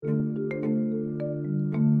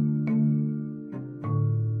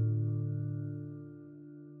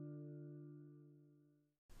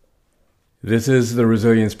This is the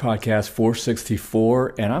Resilience Podcast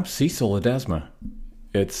 464, and I'm Cecil Ledesma.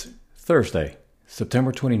 It's Thursday,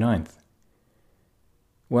 September 29th.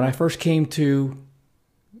 When I first came to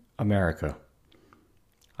America,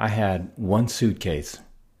 I had one suitcase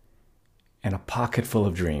and a pocket full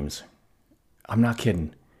of dreams. I'm not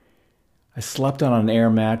kidding. I slept on an air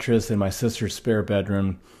mattress in my sister's spare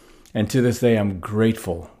bedroom, and to this day I'm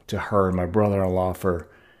grateful to her and my brother-in-law for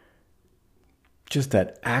just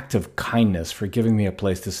that act of kindness for giving me a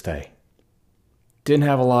place to stay. Didn't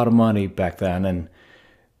have a lot of money back then, and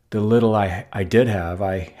the little I did have,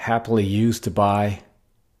 I happily used to buy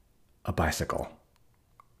a bicycle.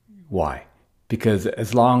 Why? Because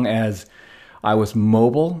as long as I was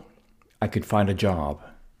mobile, I could find a job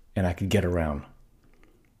and I could get around.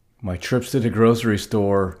 My trips to the grocery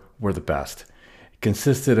store were the best. It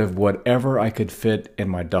consisted of whatever I could fit in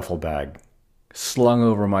my duffel bag, slung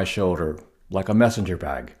over my shoulder like a messenger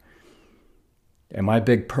bag. And my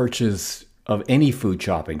big purchase of any food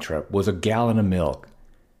shopping trip was a gallon of milk.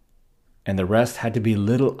 And the rest had to be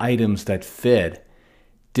little items that fit,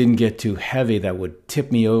 didn't get too heavy that would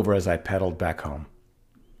tip me over as I pedaled back home.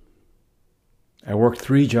 I worked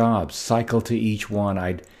 3 jobs, cycled to each one.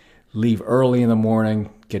 I'd leave early in the morning,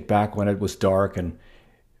 get back when it was dark, and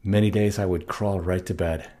many days I would crawl right to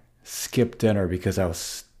bed, skip dinner because I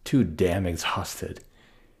was too damn exhausted,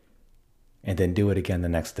 and then do it again the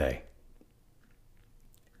next day.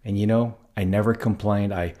 And you know, I never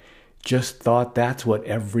complained. I just thought that's what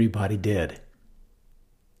everybody did.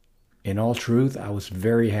 In all truth, I was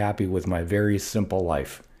very happy with my very simple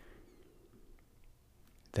life.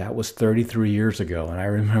 That was 33 years ago, and I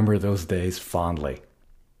remember those days fondly.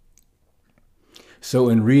 So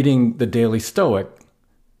in reading The Daily Stoic,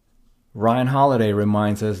 Ryan Holiday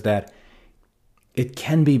reminds us that it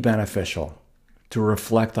can be beneficial to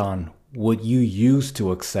reflect on what you used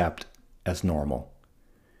to accept as normal.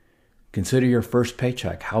 Consider your first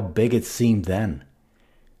paycheck, how big it seemed then,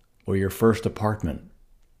 or your first apartment,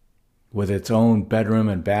 with its own bedroom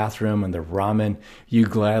and bathroom and the ramen you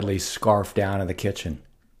gladly scarfed down in the kitchen.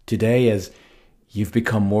 Today, as you've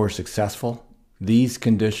become more successful, these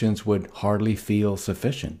conditions would hardly feel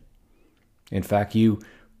sufficient. In fact, you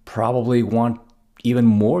probably want even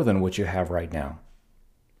more than what you have right now.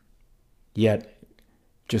 Yet,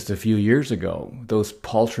 just a few years ago, those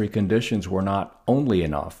paltry conditions were not only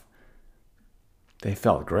enough, they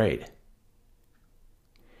felt great.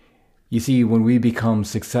 You see, when we become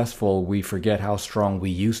successful, we forget how strong we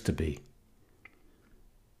used to be.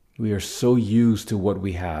 We are so used to what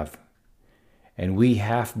we have, and we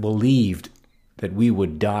half believed that we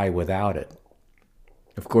would die without it.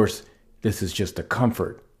 Of course, this is just a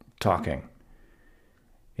comfort talking.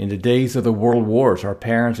 In the days of the world wars, our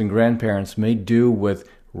parents and grandparents made do with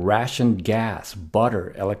rationed gas,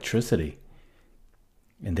 butter, electricity.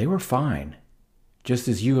 And they were fine, just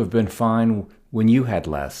as you have been fine when you had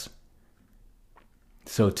less.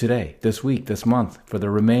 So today, this week, this month, for the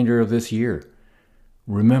remainder of this year,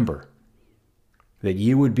 remember that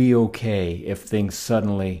you would be okay if things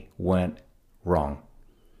suddenly went wrong.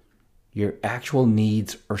 Your actual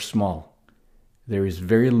needs are small. There is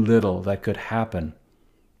very little that could happen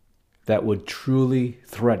that would truly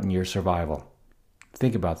threaten your survival.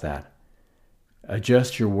 Think about that.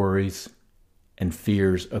 Adjust your worries and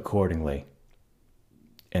fears accordingly,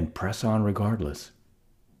 and press on regardless.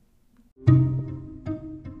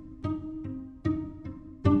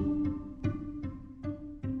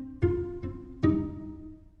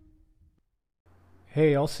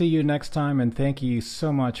 Hey, I'll see you next time, and thank you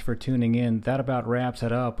so much for tuning in. That about wraps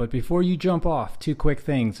it up. But before you jump off, 2 quick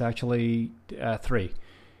things, actually 3.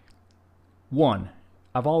 1,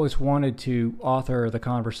 I've always wanted to author the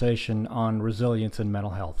conversation on resilience and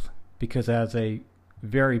mental health, because as a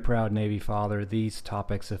very proud Navy father, these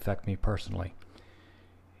topics affect me personally.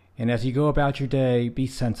 And as you go about your day, be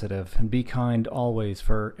sensitive and be kind always,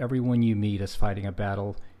 for everyone you meet is fighting a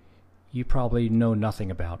battle you probably know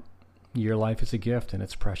nothing about. Your life is a gift, and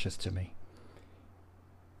it's precious to me.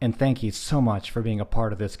 And thank you so much for being a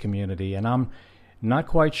part of this community. And I'm not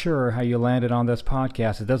quite sure how you landed on this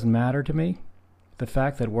podcast. It doesn't matter to me. The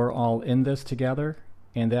fact that we're all in this together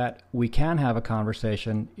and that we can have a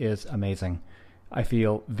conversation is amazing. I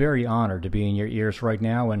feel very honored to be in your ears right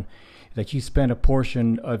now, and that you spend a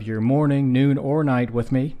portion of your morning, noon, or night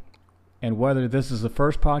with me. And whether this is the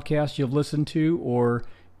first podcast you've listened to or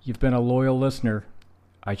you've been a loyal listener,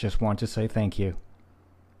 I just want to say thank you.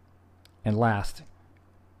 And last,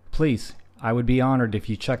 please, I would be honored if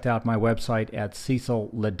you checked out my website at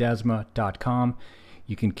cecilledesma.com.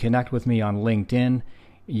 You can connect with me on LinkedIn.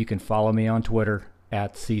 You can follow me on Twitter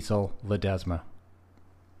at Cecil Ledesma.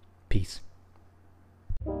 Peace.